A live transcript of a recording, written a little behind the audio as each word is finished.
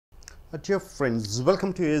Dear friends,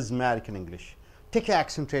 welcome to Is American English. Take your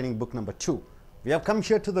accent training book number 2. We have come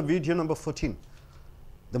here to the video number 14.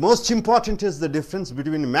 The most important is the difference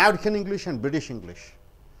between American English and British English.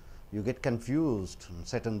 You get confused on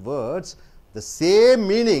certain words, the same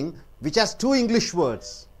meaning which has two English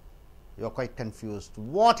words. You are quite confused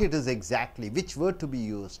what it is exactly, which word to be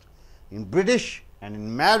used. In British and in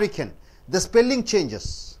American, the spelling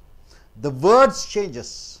changes, the words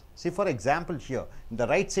changes. See, for example, here in the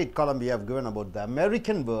right side column we have given about the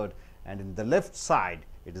American word, and in the left side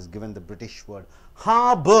it is given the British word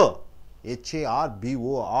harbor,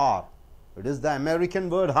 H-A-R-B-O-R. It is the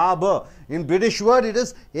American word harbor. In British word it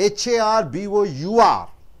is H-A-R-B-O-U-R.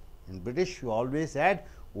 In British you always add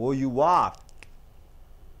O-U-R.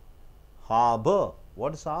 Harbor.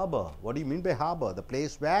 What is harbor? What do you mean by harbor? The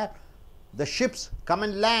place where the ships come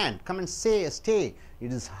and land, come and stay. It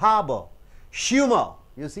is harbor. Humor.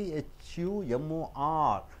 You see,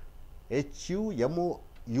 H-U-M-O-R.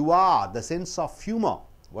 H-U-M-O-U-R, the sense of humor.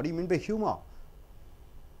 What do you mean by humor?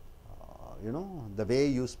 The way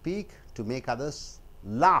you speak to make others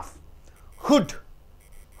laugh. Hood.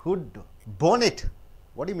 Bonnet.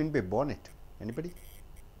 What do you mean by bonnet? Anybody?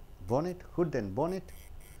 Bonnet, hood and bonnet.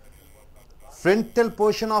 Frontal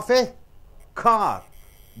portion of a car.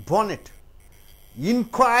 Bonnet.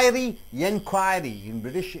 Inquiry. In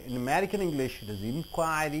American English it is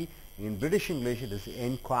inquiry. In British English it is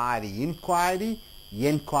enquiry. Inquiry.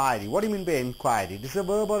 What do you mean by enquiry? It is a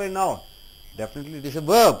verb or a noun? Definitely it is a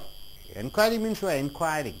verb. Enquiry means you are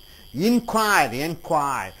inquiring.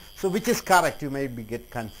 Inquire. So which is correct? You may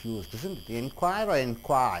get confused, isn't it? Inquire or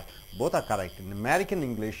enquire? Both are correct. In American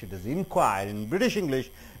English it is inquire. In British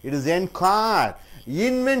English it is enquire.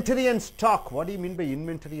 Inventory and stock. What do you mean by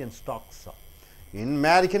inventory and stock, sir? In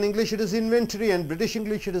American English it is inventory, and British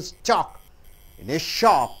English it is stock. In a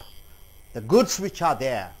shop, the goods which are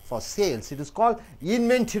there for sales, it is called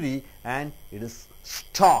inventory and it is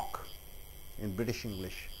stock in British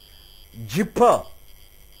English. Jipper.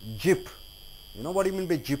 Jip. You know what do you mean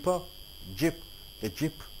by jipper? Jip. The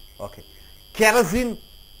jip. Okay. Kerosene.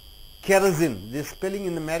 The spelling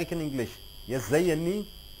in American English.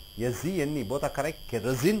 S-I-N-E. Both are correct.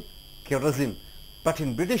 Kerosene. But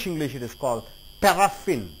in British English it is called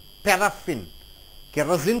paraffin. Kerosene.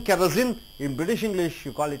 In British English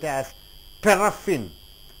you call it as paraffin.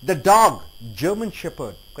 The dog, German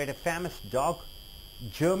Shepherd, quite a famous dog,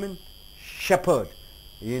 German Shepherd.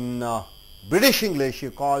 In British English you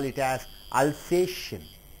call it as Alsatian.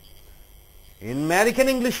 In American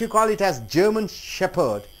English you call it as German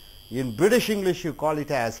Shepherd. In British English you call it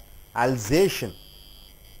as Alsatian.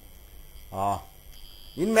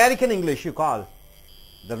 In American English you call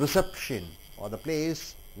the reception or the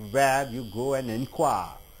place where you go and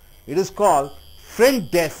inquire, it is called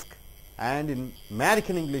front desk, and in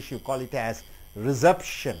American English you call it as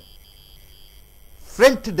reception.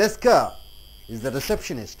 Front desker is the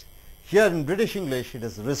receptionist. Here in British English it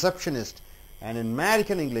is receptionist, and in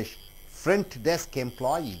American English front desk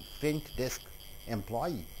employee.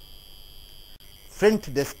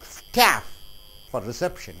 Front desk staff for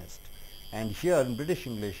receptionist, and here in British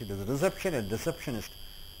English it is reception and receptionist.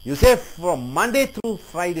 You say from Monday through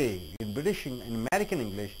Friday. In American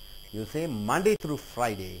English you say Monday through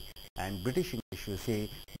Friday, and British English you say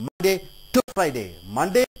Monday to Friday.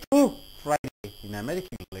 Monday through Friday in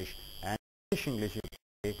American English, and British English you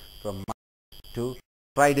say from Monday to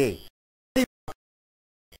Friday.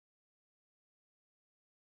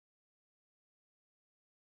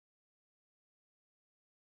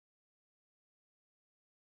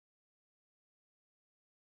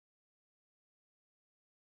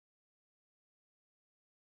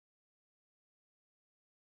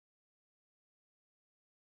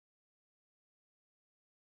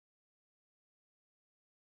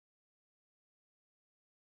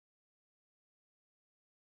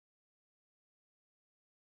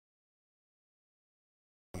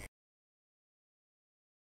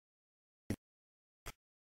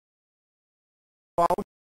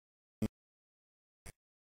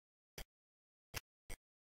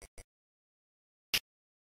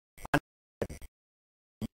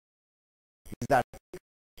 Is that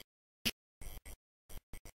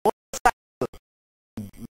motorcycle?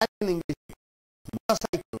 In English,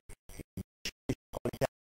 motorcycle. In English, call it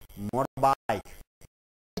motorbike.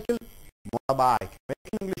 Motorbike. In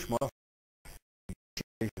English, motorbike.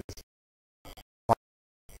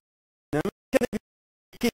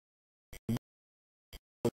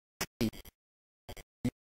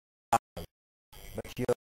 But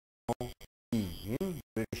here no in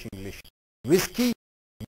British English. Whiskey.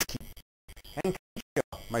 And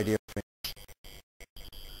my dear friends,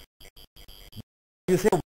 you say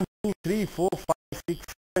 1, 2, 3. 3, 4, 5, 6,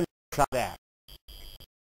 7 are there.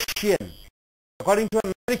 Asian. According to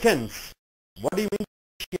Americans, what do you mean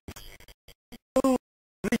Asians? People,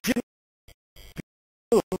 region,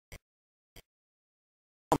 people.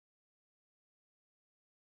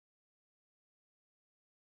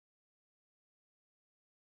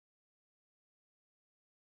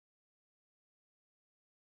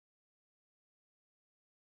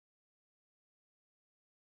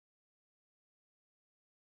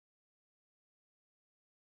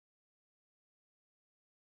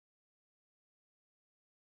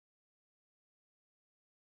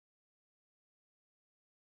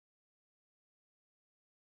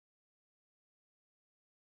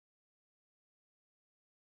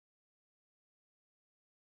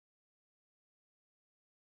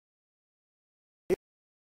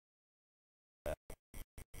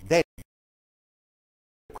 Then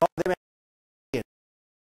call them Asian.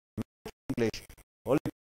 English. Only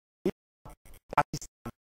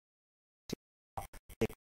Pakistan.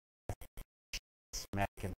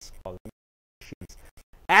 Americans call them Asians.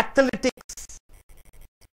 Athletics.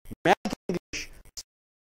 American English.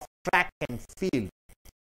 Track and field.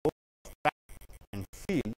 Track and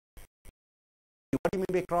field. What do you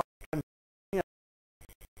mean by cross country?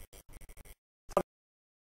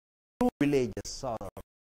 Two villages or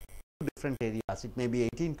different areas. It may be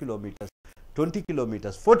 18 kilometers, 20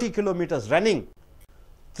 kilometers, 40 kilometers running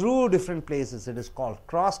through different places. It is called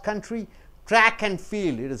cross country. Track and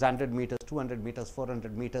field, it is 100 meters, 200 meters,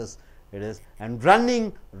 400 meters. It is, and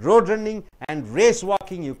running, road running and race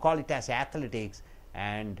walking, you call it as athletics.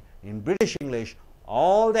 And in British English,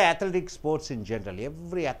 all the athletic sports in general,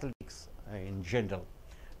 every athletics in general.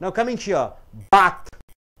 Now coming here, bath.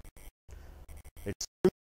 It's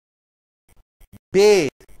bathe.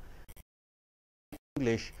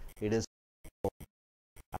 English, it is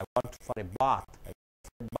I want for a bath.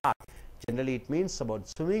 Generally, it means about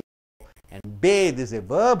swimming, and bathe is a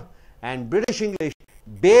verb. And British English,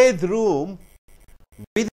 bathe room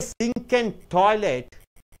with a sink and toilet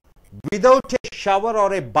without a shower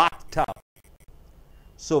or a bathtub.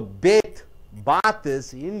 So bath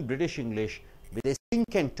is in British English with a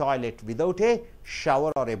sink and toilet without a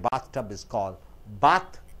shower or a bathtub is called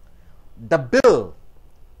bath. The bill.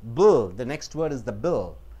 The next word is the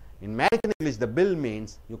bill. In American English, the bill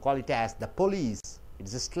means, you call it as the police.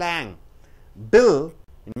 It's a slang. Bill,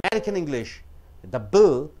 in American English, the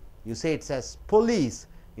bill, you say it says police.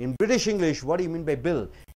 In British English, what do you mean by bill?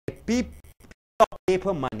 A piece of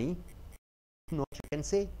paper money, you know what you can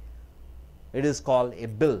say? It is called a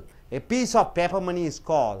bill. A piece of paper money is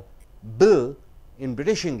called bill in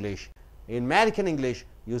British English. In American English,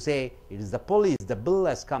 you say it is the police. The bill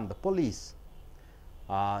has come, the police.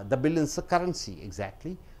 The bill is the currency,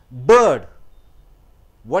 exactly. Bird.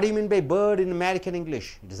 What do you mean by bird in American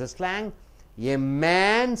English? It is a slang. A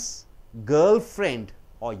man's girlfriend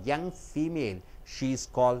or young female, she is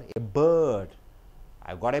called a bird.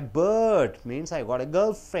 I got a bird means I got a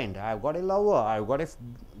girlfriend, I got a lover, I got a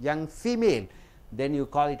young female. Then you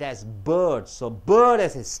call it as bird. So bird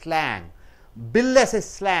as a slang, bill as a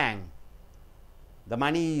slang. The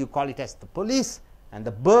money, you call it as the police, and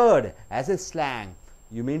the bird as a slang,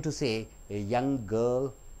 you mean to say a young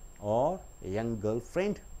girl or a young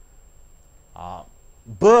girlfriend.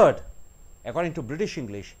 Bird, according to British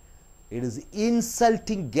English, it is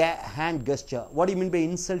insulting hand gesture. What do you mean by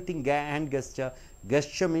insulting hand gesture?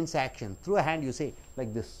 Gesture means action. Through a hand you say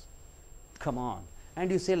like this, come on,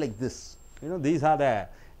 and you say like this. You know, these are the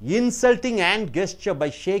insulting hand gesture by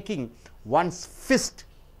shaking one's fist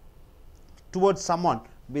towards someone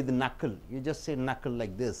with the knuckle. You just say knuckle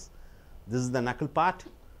like this. This is the knuckle part.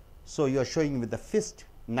 So you are showing with the fist,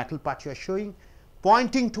 knuckle part you are showing,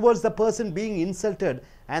 pointing towards the person being insulted,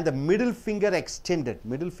 and the middle finger extended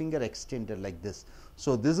like this.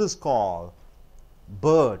 So this is called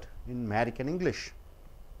bird in American English.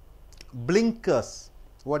 Blinkers.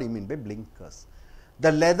 What do you mean by blinkers?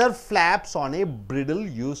 The leather flaps on a bridle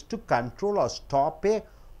used to control or stop a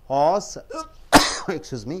horse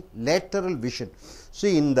excuse me, lateral vision.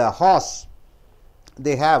 See, in the horse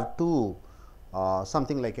they have two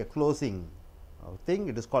something like a closing thing.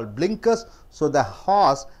 It is called blinkers. So the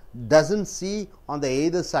horse doesn't see on the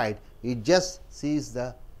either side, it just sees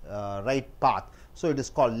the right path. So it is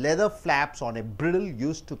called leather flaps on a bridle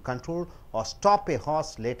used to control or stop a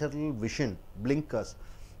horse lateral vision, blinkers.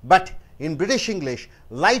 But in British English,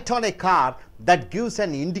 light on a car that gives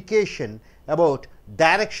an indication about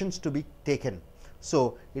directions to be taken.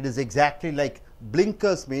 So it is exactly like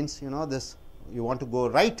blinkers means, you know, this, you want to go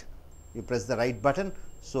right, you press the right button,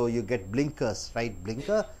 so you get blinkers, right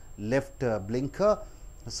blinker, left blinker.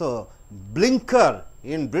 So blinker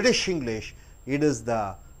In British English, it is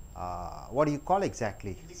the what do you call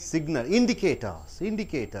exactly? Signal,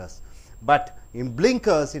 indicators. But in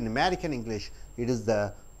blinkers, in American English, it is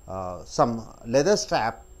the some leather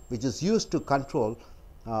strap which is used to control,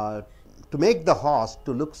 to make the horse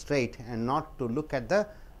to look straight and not to look at the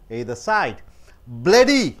either side.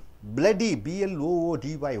 Bloody,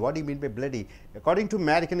 B-L-O-O-D-Y. What do you mean by bloody? According to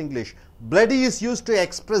American English, bloody is used to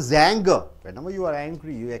express anger. Whenever you are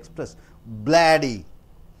angry, you express bloody.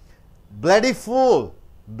 Bloody fool,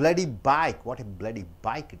 bloody bike. What a bloody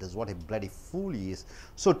bike it is, what a bloody fool he is.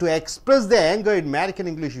 So to express the anger in American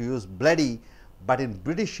English, you use bloody, but in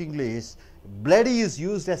British English, bloody is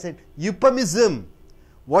used as a euphemism.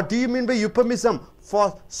 What do you mean by euphemism?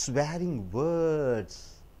 For swearing words.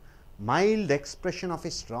 Mild expression of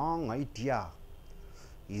a strong idea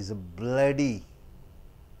is a bloody,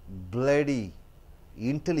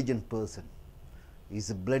 intelligent person. Is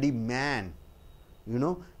a bloody man. You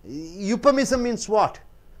know, euphemism means what?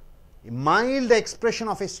 A mild expression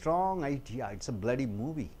of a strong idea. It's a bloody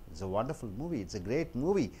movie. It's a wonderful movie. It's a great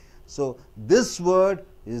movie. So this word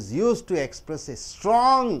is used to express a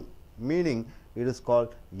strong meaning. It is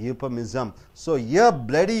called euphemism. So here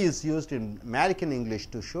bloody is used in American English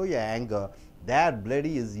to show your anger. There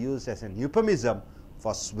bloody is used as an euphemism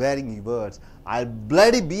for swearing words. I'll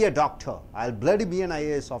bloody be a doctor. I'll bloody be an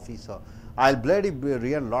IAS officer. I'll bloody be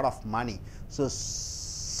earn a lot of money. So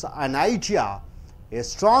an idea, a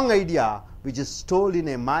strong idea which is told in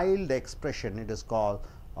a mild expression, it is called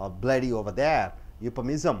bloody over there,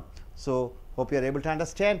 euphemism. So hope you are able to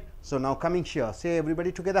understand. So now coming here, say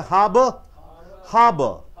everybody together, harbor,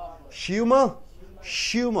 harbor, humor,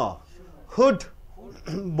 hood,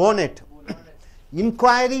 bonnet,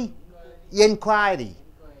 inquiry, enquiry,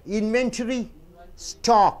 inventory,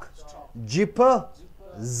 stock, jipper,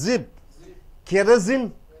 zip,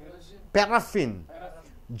 kerosene, paraffin,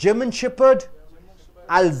 German shepherd,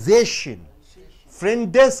 Alsatian,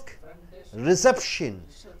 friend desk, reception,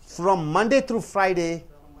 from Monday through Friday,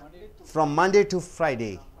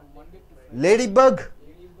 ladybug,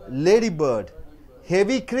 ladybird,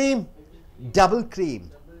 heavy cream, double cream,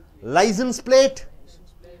 license plate,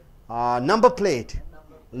 number plate,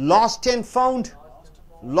 lost and found,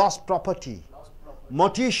 lost property,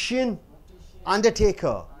 mortician,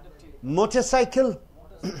 undertaker, motorcycle,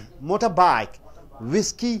 motorbike,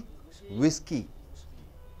 whiskey,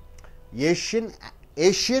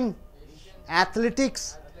 Asian,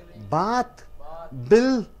 athletics, bath,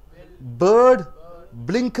 bill, bird,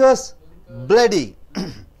 blinkers, bloody.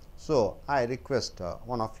 So I request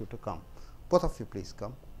one of you to come. Both of you please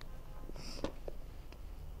come.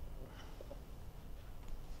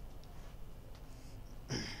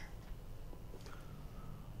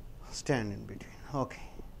 Stand in between. Okay.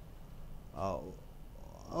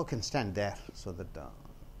 Okay, stand there so that the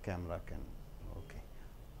camera can. Okay.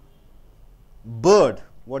 Bird.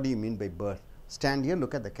 What do you mean by bird? Stand here,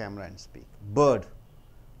 look at the camera and speak. Bird.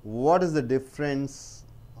 What is the difference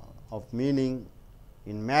of meaning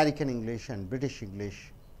in American English and British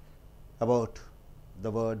English about the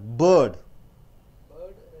word bird?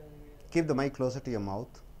 Keep the mic closer to your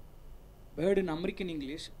mouth. Bird in American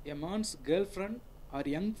English, a man's girlfriend or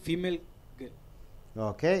young female girl.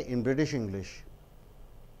 Okay, in British English.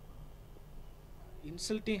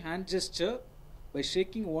 Insulting hand gesture by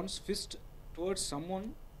shaking one's fist towards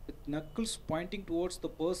someone with knuckles pointing towards the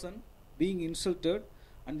person being insulted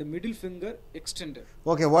and the middle finger extended.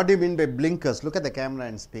 Okay, what do you mean by blinkers? Look at the camera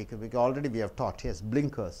and speak. Already we have taught. Yes,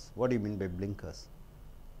 blinkers. What do you mean by blinkers?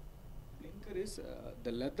 Blinker is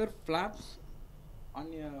the leather flaps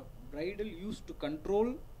on a bridle used to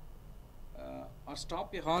control or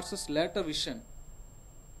stop a horse's later vision.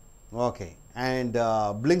 Okay, and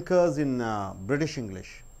blinkers in British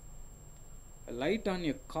English? A light on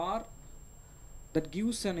a car that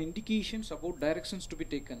gives an indications about directions to be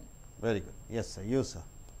taken. Very good. Yes, sir. You, sir.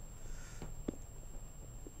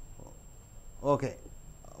 Okay.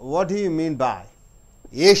 What do you mean by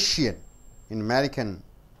Asian in American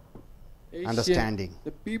understanding?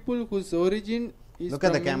 The people whose origin is Look from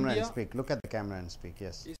at the camera India, and speak. Look at the camera and speak.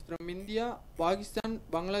 Yes. is from India, Pakistan,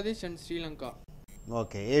 Bangladesh and Sri Lanka.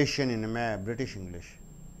 Okay. Asian in British English.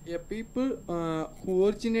 A people who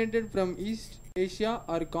originated from East Asia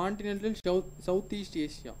or continental Southeast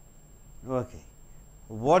Asia. Okay.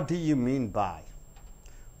 What do you mean by?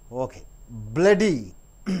 Okay. Bloody.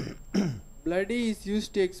 Bloody is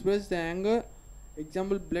used to express the anger.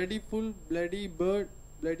 Example: bloody fool, bloody bird,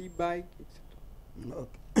 bloody bike, etc.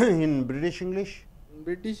 Okay. In British English? In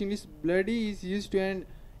British English, bloody is used to an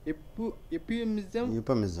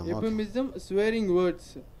euphemism, swearing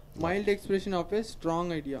words, mild expression of a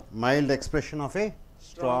strong idea. Mild expression of a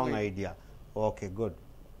strong idea. Okay, good.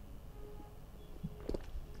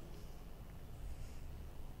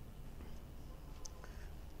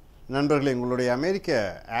 நண்பர்களே, உங்களுடைய அமெரிக்க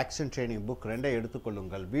accent training book 2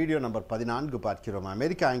 எடுத்துக்கொள்ளுங்கள். Video number 14 பார்க்கிறோம்.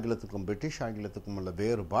 அமெரிக்க ஆங்கிலத்துக்கும் British ஆங்கிலத்துக்கும் உள்ள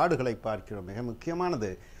வேறுபாடுகளை பார்க்கிறோம். மிக முக்கியமானது,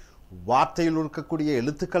 வார்த்தையில் இருக்கக்கூடிய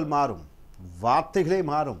எழுத்துக்கள் மாறும், வார்த்தைகளே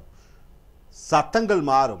மாறும், சத்தங்கள்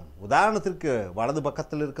மாறும். உதாரணத்திற்கு வலது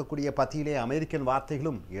பக்கத்தில் இருக்கக்கூடிய பத்தியிலே அமெரிக்கன்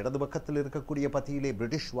வார்த்தைகளும் இடது பக்கத்தில் இருக்கக்கூடிய பத்தியிலே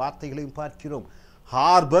பிரிட்டிஷ் வார்த்தைகளையும் பார்க்கிறோம்.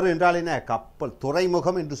 ஹார்பர் என்றால் என்ன? கப்பல்,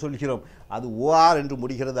 துறைமுகம் என்று சொல்கிறோம். அது ஓஆர் என்று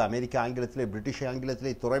முடிகிறது அமெரிக்க ஆங்கிலத்திலே. பிரிட்டிஷ்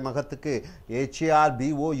ஆங்கிலத்திலே துறைமுகத்துக்கு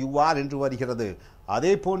HARBOUR என்று வருகிறது.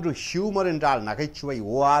 அதே போன்று ஹியூமர் என்றால் நகைச்சுவை,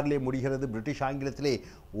 ஓஆர்லே முடிகிறது. பிரிட்டிஷ் ஆங்கிலத்திலே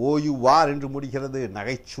OUR என்று முடிகிறது,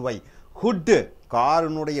 நகைச்சுவை. ஹுட்டு,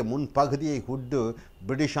 காரினுடைய முன்பகுதியை ஹுட்டு,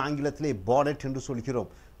 பிரிட்டிஷ் ஆங்கிலத்திலே பானட் என்று சொல்கிறோம்.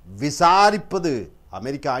 விசாரிப்பது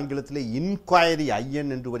அமெரிக்க ஆங்கிலத்திலே இன்குவயரி IN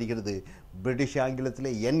என்று வருகிறது. பிரிட்டிஷ்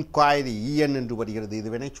ஆங்கிலத்திலே என்குவயரி EN என்று வருகிறது. இது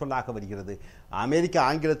வினைச்சொல்லாக வருகிறது. அமெரிக்க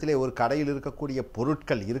ஆங்கிலத்திலே ஒரு கடையில் இருக்கக்கூடிய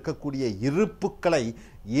பொருட்கள், இருக்கக்கூடிய இருப்புக்களை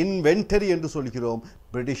இன்வென்டரி என்று சொல்கிறோம்.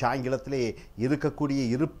 பிரிட்டிஷ் ஆங்கிலத்திலே இருக்கக்கூடிய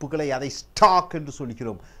இருப்புகளை அதை ஸ்டாக் என்று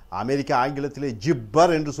சொல்கிறோம். அமெரிக்க ஆங்கிலத்திலே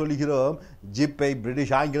ஜிப்பர் என்று சொல்கிறோம். ஜிப்பை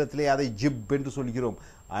பிரிட்டிஷ் ஆங்கிலத்திலே அதை ஜிப் என்று சொல்கிறோம்.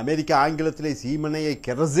 அமெரிக்க ஆங்கிலத்திலே சீமனையை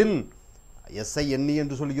கெரசின், SINE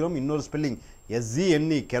என்று சொல்கிறோம். இன்னொரு ஸ்பெல்லிங்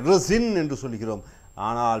SENE, கெரசின் என்று சொல்கிறோம்.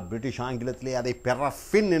 ஆனால் பிரிட்டிஷ் ஆங்கிலத்திலே அதை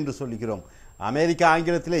பெரஃபின் என்று சொல்கிறோம். அமெரிக்க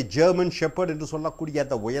ஆங்கிலத்திலே ஜெர்மன் ஷெப்பர்ட் என்று சொல்லக்கூடிய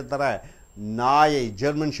அந்த உயர்தர நாயை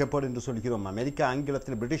ஜெர்மன் ஷெப்பர்ட் என்று சொல்கிறோம். அமெரிக்க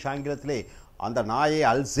ஆங்கிலத்தில், பிரிட்டிஷ் ஆங்கிலத்திலே அந்த நாயை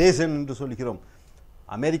அல்சேசன் என்று சொல்கிறோம்.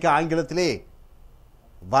 அமெரிக்க ஆங்கிலத்திலே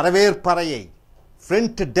வரவேற்பறையை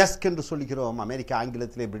ஃப்ரண்ட் டெஸ்க் என்று சொல்கிறோம். அமெரிக்க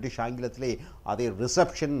ஆங்கிலத்திலே, பிரிட்டிஷ் ஆங்கிலத்திலே அதை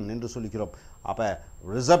ரிசப்ஷன் என்று சொல்கிறோம். அப்போ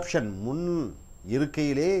ரிசப்ஷன், முன்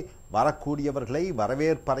இருக்கையிலே வரக்கூடியவர்களை,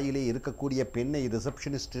 வரவேற்பறையிலே இருக்கக்கூடிய பெண்ணை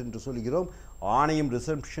ரிசப்ஷனிஸ்ட் என்று சொல்கிறோம். ஆணையும்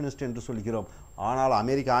ரிசப்ஷனிஸ்ட் என்று சொல்கிறோம். ஆனால்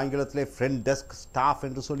அமெரிக்க ஆங்கிலத்திலே ஃப்ரண்ட் டெஸ்க் ஸ்டாஃப்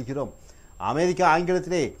என்று சொல்கிறோம். அமெரிக்க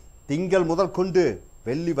ஆங்கிலத்திலே திங்கள் முதல் கொண்டு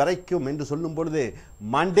வெள்ளி வரைக்கும் என்று சொல்லும் பொழுது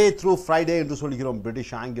மண்டே த்ரூ ஃப்ரைடே என்று சொல்கிறோம்.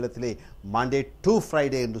 பிரிட்டிஷ் ஆங்கிலத்திலே மண்டே டு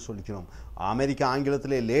ஃப்ரைடே என்று சொல்கிறோம். அமெரிக்க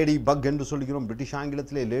ஆங்கிலத்திலே லேடி பக் என்று சொல்கிறோம். பிரிட்டிஷ்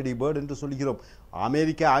ஆங்கிலத்திலே லேடி பேர்ட் என்று சொல்கிறோம்.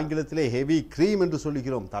 அமெரிக்க ஆங்கிலத்திலே ஹெவி க்ரீம் என்று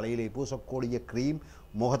சொல்கிறோம். தலையிலே பூசக்கூடிய க்ரீம்,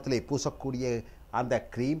 முகத்திலே பூசக்கூடிய அந்த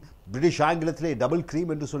க்ரீம். பிரிட்டிஷ் ஆங்கிலத்திலே டபுள் க்ரீம்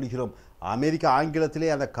என்று சொல்கிறோம். அமெரிக்க ஆங்கிலத்திலே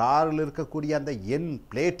அந்த காரில் இருக்கக்கூடிய அந்த எண்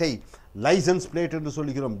பிளேட்டை லைசன்ஸ் பிளேட் என்று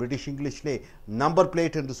சொல்கிறோம். பிரிட்டிஷ் இங்கிலீஷிலே நம்பர்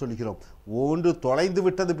பிளேட் என்று சொல்கிறோம். ஒன்று தொலைந்து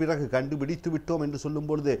விட்டது பிறகு கண்டுபிடித்து விட்டோம் என்று சொல்லும்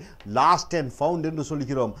பொழுது லாஸ்ட் அண்ட் ஃபவுண்ட் என்று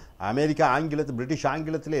சொல்கிறோம். அமெரிக்க ஆங்கிலத்தில், பிரிட்டிஷ்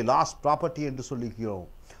ஆங்கிலத்திலே லாஸ்ட் ப்ராப்பர்ட்டி என்று சொல்கிறோம்.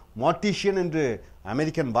 மோட்டிஷியன் என்று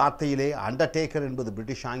அமெரிக்கன் வார்த்தையிலே, அண்டர்டேக்கர் என்பது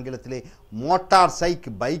பிரிட்டிஷ் ஆங்கிலத்திலே. மோட்டார்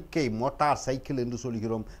சைக்கிள், பைக்கை மோட்டார் சைக்கிள் என்று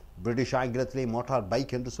சொல்கிறோம். பிரிட்டிஷ் ஆங்கிலத்திலே மோட்டார்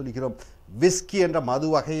பைக் என்று சொல்கிறோம். விஸ்கி என்ற மது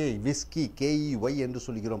வகையை விஸ்கி KEY என்று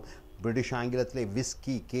சொல்கிறோம். பிரிட்டிஷ் ஆங்கிலத்திலே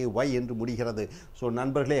விஸ்கி KY என்று முடிகிறது. ஸோ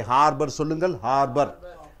நண்பர்களே, ஹார்பர் சொல்லுங்கள். Harbour.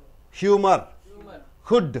 Humour,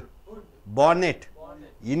 hood, bonnet,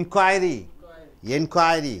 இன்குவயரி,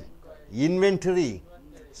 என்குவயரி, inventory,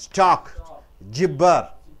 stock, zipper,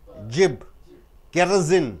 zip,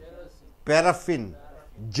 kerosene, பெரஃபின்,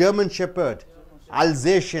 German shepherd,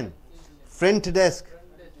 Alsatian, front desk,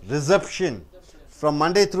 reception, from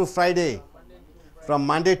Monday through Friday, from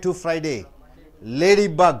Monday to Friday,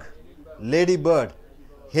 ladybug, ladybird,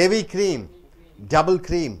 heavy cream, double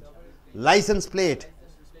cream, license plate,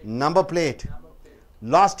 number plate,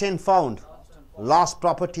 lost and found, lost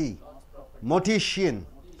property, mortician,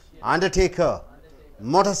 undertaker,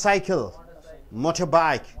 motorcycle,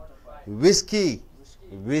 motorbike, whiskey,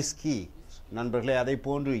 whiskey. நண்பர்களே, அதை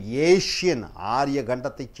போன்று Asian, ஆரிய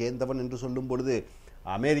கண்டத்தைச் சேர்ந்தவன் என்று சொல்லும் பொழுது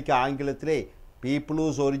அமெரிக்க ஆங்கிலத்திலே people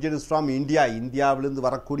whose origin is from India, இந்தியாவிலிருந்து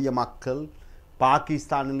வரக்கூடிய மக்கள்,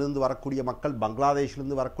 பாகிஸ்தானிலிருந்து வரக்கூடிய மக்கள்,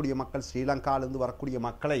 பங்களாதேஷிலிருந்து வரக்கூடிய மக்கள், ஸ்ரீலங்காவிலிருந்து வரக்கூடிய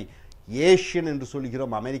மக்களை ஏஷியன் என்று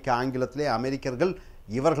சொல்கிறோம். அமெரிக்க ஆங்கிலத்திலே அமெரிக்கர்கள்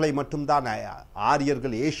இவர்களை மட்டும்தான்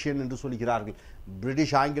ஆரியர்கள் ஏஷியன் என்று சொல்கிறார்கள்.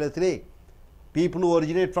 பிரிட்டிஷ் ஆங்கிலத்திலே people who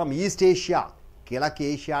originate from east Asia, கிழக்கு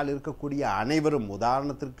ஏஷியாவில் இருக்கக்கூடிய அனைவரும்,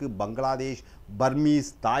 உதாரணத்திற்கு Bangladesh,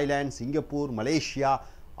 Burmese, Thailand, Singapore, Malaysia,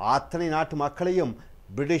 அத்தனை நாட்டு மக்களையும்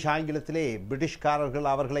பிரிட்டிஷ் ஆங்கிலத்திலே பிரிட்டிஷ்காரர்கள்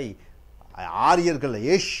அவர்களை ஆரியர்கள்,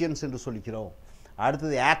 ஏஷியன்ஸ் என்று சொல்கிறோம்.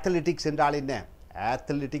 அடுத்தது அத்லெட்டிக்ஸ் என்றால் என்ன?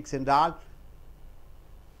 அத்லெட்டிக்ஸ் என்றால்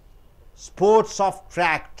ஸ்போர்ட்ஸ் ஆஃப்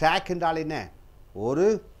ட்ராக். ட்ராக் என்றால் என்ன? ஒரு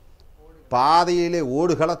பாதையிலே,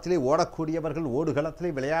 ஓடுகளத்திலே ஓடக்கூடியவர்கள்,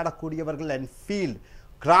 ஓடுகளத்திலே விளையாடக்கூடியவர்கள். அண்ட் ஃபீல்ட்,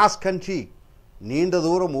 கிராஸ் கண்ட்ரி, நீண்ட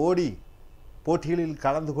தூரம் ஓடி போட்டிகளில்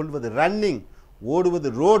கலந்து கொள்வது. ரன்னிங், ஓடுவது.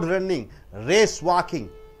 ரோடு ரன்னிங், ரேஸ் வாக்கிங்,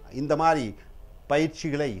 இந்த மாதிரி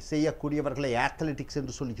பயிற்சிகளை செய்யக்கூடியவர்களை அத்லெட்டிக்ஸ்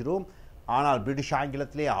என்று சொல்கிறோம். ஆனால் பிரிட்டிஷ்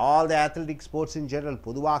ஆங்கிலத்திலே all the athletic sports in general,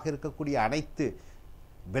 பொதுவாக இருக்கக்கூடிய அனைத்து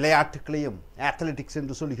விளையாட்டுகளையும் அத்லெட்டிக்ஸ்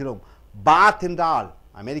என்று சொல்கிறோம். பாத் என்றால்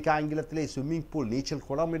அமெரிக்க ஆங்கிலத்திலே ஸ்விம்மிங் பூல், நீச்சல்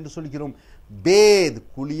குளம் என்று சொல்கிறோம். பேத்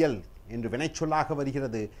குளியல் என்று வினைச்சொல்லாக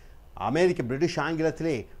வருகிறது. பிரிட்டிஷ்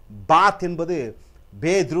ஆங்கிலத்திலே பாத் என்பது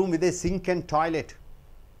பேத் room with sink and toilet.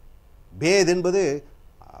 பேத் என்பது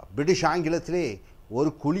பிரிட்டிஷ் ஆங்கிலத்திலே ஒரு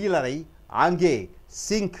குளியலறை, அங்கே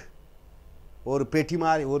சிங்க் ஒரு பெட்டி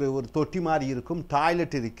மாதிரி ஒரு தொட்டி மாதிரி இருக்கும்,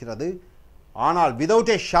 டாய்லெட் இருக்கிறது. ஆனால்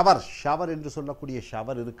விதவுட் ஏ ஷவர் என்று சொல்லக்கூடிய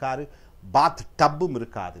ஷவர் இருக்காது, பாத் டப்பும்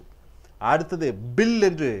இருக்காது. அடுத்தது பில்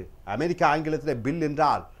என்று அமெரிக்க ஆங்கிலத்தில் பில்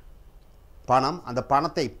என்றால் பணம், அந்த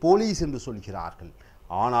பணத்தை போலீஸ் என்று சொல்கிறார்கள்.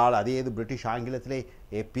 ஆனால் அதே இது பிரிட்டிஷ் ஆங்கிலத்திலே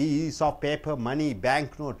ஏ piece of paper, money,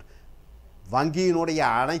 bank note, வங்கியினுடைய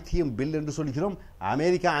அனைத்தையும் பில் என்று சொல்கிறோம்.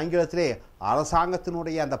 அமெரிக்க ஆங்கிலத்திலே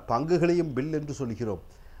அரசாங்கத்தினுடைய அந்த பங்குகளையும் பில் என்று சொல்கிறோம்.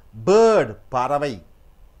 பேர்ட் பறவை,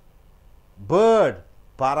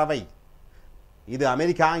 பறவை. இது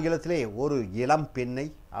அமெரிக்க ஆங்கிலத்திலே ஒரு இளம் பெண்ணை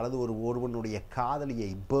அல்லது ஒருவனுடைய காதலியை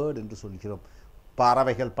பேர்ட் என்று சொல்கிறோம்.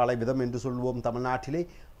 பறவைகள் பல விதம் என்று சொல்வோம் தமிழ்நாட்டிலே.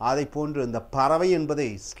 அதை போன்று இந்த பறவை என்பதை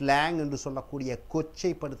ஸ்லாங் என்று சொல்லக்கூடிய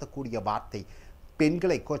கொச்சைப்படுத்தக்கூடிய வார்த்தை.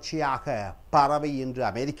 பெண்களை கொச்சையாக பறவை என்று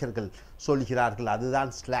அமெரிக்கர்கள் சொல்கிறார்கள்,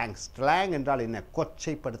 அதுதான் ஸ்லாங். ஸ்லாங் என்றால் என்ன?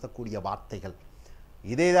 கொச்சைப்படுத்தக்கூடிய வார்த்தைகள்.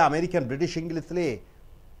 இதே அமெரிக்கன் பிரிட்டிஷ் இங்கிலீஷிலே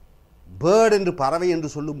பேர்ட் என்று பறவை என்று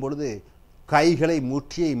சொல்லும் பொழுது கைகளை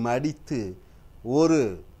முற்றியை மடித்து ஒரு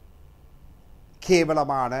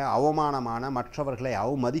கேவலமான, அவமானமான, மற்றவர்களை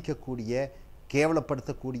அவமதிக்கக்கூடிய,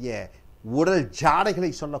 கேவலப்படுத்தக்கூடிய உடல் ஜாடைகளை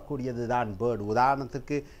சொல்லக்கூடியது தான் பேர்டு.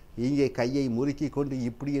 உதாரணத்திற்கு இங்கே கையை முறுக்கி கொண்டு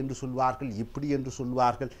இப்படி என்று சொல்வார்கள், இப்படி என்று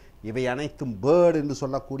சொல்வார்கள். இவை அனைத்தும் பேர்டு என்று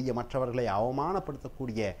சொல்லக்கூடிய, மற்றவர்களை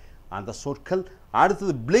அவமானப்படுத்தக்கூடிய அந்த சொற்கள்.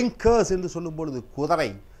 அடுத்தது பிளிங்கர்ஸ் என்று சொல்லும் பொழுது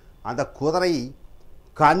குதிரை. அந்த குதிரை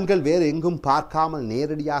கண்கள் வேறு எங்கும் பார்க்காமல்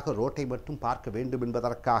நேரடியாக ரோட்டை மட்டும் பார்க்க வேண்டும்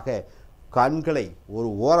என்பதற்காக கண்களை ஒரு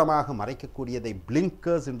ஓரமாக மறைக்கக்கூடியதை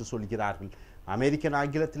பிளிங்கர்ஸ் என்று சொல்கிறார்கள். அமெரிக்கன்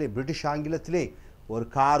ஆங்கிலத்திலே, பிரிட்டிஷ் ஆங்கிலத்திலே ஒரு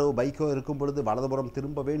காரோ பைக்கோ இருக்கும் பொழுது வலதுபுறம்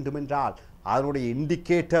திரும்ப வேண்டுமென்றால் அதனுடைய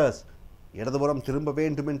இண்டிகேட்டர்ஸ், இடதுபுறம் திரும்ப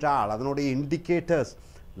வேண்டுமென்றால் அதனுடைய indicators.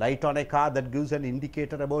 Light on a car that gives an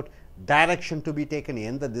indicator about direction to be taken,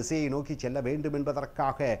 எந்த திசையை நோக்கி செல்ல வேண்டும்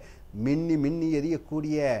என்பதற்காக மின்னி மின்னி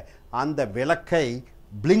எரியக்கூடிய அந்த விளக்கை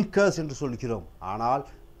பிளிங்கர்ஸ் என்று சொல்கிறோம். ஆனால்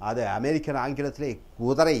அது அமெரிக்கன் ஆங்கிலத்திலே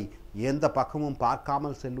குதிரை எந்த பக்கமும்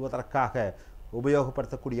பார்க்காமல் செல்வதற்காக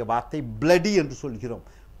உபயோகப்படுத்தக்கூடிய வார்த்தை பிளடி என்று சொல்கிறோம்.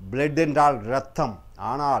 பிளட் என்றால் இரத்தம்.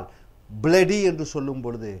 ஆனால் பிளடி என்று சொல்லும்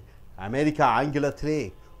பொழுது அமெரிக்கா ஆங்கிலத்திலே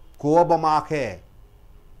கோபமாக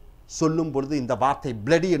சொல்லும் பொழுது இந்த வார்த்தை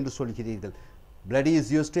பிளடி என்று சொல்கிறீர்கள். Bloody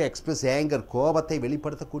is used to express Anchor, கோபத்தை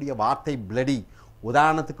வெளிப்படுத்தக்கூடிய வார்த்தை பிளடி.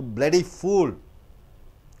 உதாரணத்துக்கு பிளடி ஃபூல்,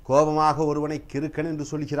 கோபமாக ஒருவனை கிறுக்கன் என்று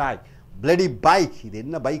சொல்கிறாய். பிளடி பைக், இது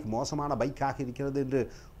என்ன பைக், மோசமான பைக்காக இருக்கிறது என்று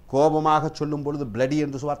கோபமாக சொல்லும் பொழுது பிளடி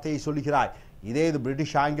என்று வார்த்தையை சொல்கிறாய். இதே இது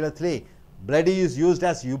பிரிட்டிஷ் ஆங்கிலத்திலே பிளடி இஸ் யூஸ்ட்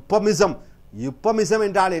ஆஸ் யுப்பமிசம். யுப்பமிசம்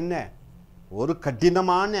என்றால் என்ன? ஒரு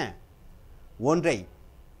கடினமான ஒன்றை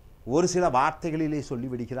ஒரு சில வார்த்தைகளிலே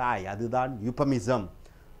சொல்லிவிடுகிறாய், அதுதான் யுப்பமிசம்.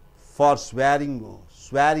 ஃபார்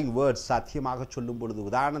ஸ்வேரிங் வேர்ட்ஸ், சத்தியமாக சொல்லும் பொழுது.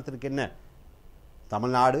 உதாரணத்திற்கு என்ன?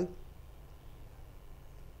 தமிழ்நாடு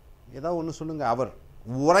ஏதோ ஒன்று சொல்லுங்க. அவர்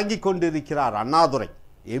உறங்கிக் கொண்டிருக்கிறார். அண்ணாதுரை,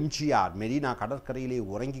 எம்ஜிஆர் மெரினா கடற்கரையிலே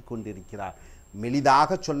உறங்கிக் கொண்டிருக்கிறார்.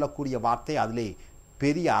 மெலிதாக சொல்லக்கூடிய வார்த்தை, அதிலே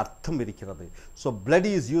பெரிய அர்த்தம் இருக்கிறது. So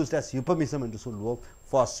bloody is used as யுப்பமிசம் என்று சொல்வோம்.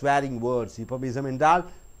 ஃபார் ஸ்வேரிங் வேர்ட்ஸ், யுப்பமிசம் என்றால்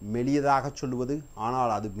மெலியதாக சொல்லுவது,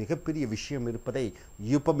 ஆனால் அது மிகப்பெரிய விஷயம் இருப்பதை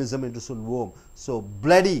யூப்பமிசம் என்று சொல்வோம். ஸோ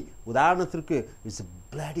பிளடி, உதாரணத்திற்கு இட்ஸ்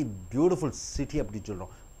பிளடி பியூட்டிஃபுல் சிட்டி அப்படி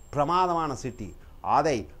சொல்கிறோம், பிரமாதமான சிட்டி.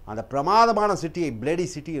 அதை அந்த பிரமாதமான சிட்டியை பிளடி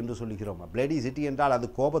சிட்டி என்று சொல்லுகிறோம். பிளடி சிட்டி என்றால் அது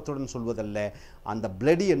கோபத்துடன் சொல்வதல்ல, அந்த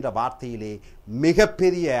பிளடி என்ற வார்த்தையிலே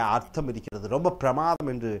மிகப்பெரிய அர்த்தம் இருக்கிறது. ரொம்ப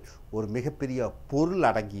பிரமாதம் என்று ஒரு மிகப்பெரிய பொருள்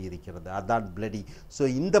அடங்கி இருக்கிறது, அதுதான் பிளடி. ஸோ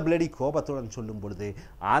இந்த பிளடி கோபத்துடன் சொல்லும் பொழுது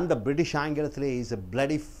அந்த பிரிட்டிஷ் ஆங்கிலத்திலே is a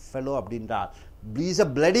bloody fellow அப்படின்றால், is a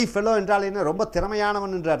bloody fellow என்றால் என்ன? ரொம்ப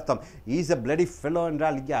திறமையானவன் என்று அர்த்தம். இஸ் எ பிளடி ஃபெலோ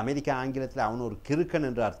என்றால் இங்கே அமெரிக்க ஆங்கிலத்தில் அவன் ஒரு கிறுக்கன்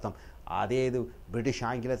என்று அர்த்தம். அதே இது பிரிட்டிஷ்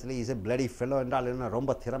ஆங்கிலத்தில் இஸ் எ பிளடி ஃபெலோ என்றால் என்ன?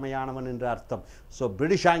 ரொம்ப திறமையானவன் என்று அர்த்தம். ஸோ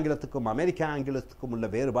பிரிட்டிஷ் ஆங்கிலத்துக்கும் அமெரிக்க ஆங்கிலத்துக்கும் உள்ள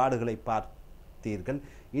வேறுபாடுகளை பார்த்தீர்கள்.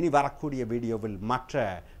 இனி வரக்கூடிய வீடியோவில் மற்ற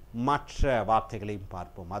வார்த்தைகளையும்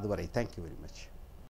பார்ப்போம். அதுவரை தேங்க்யூ வெரி மச்.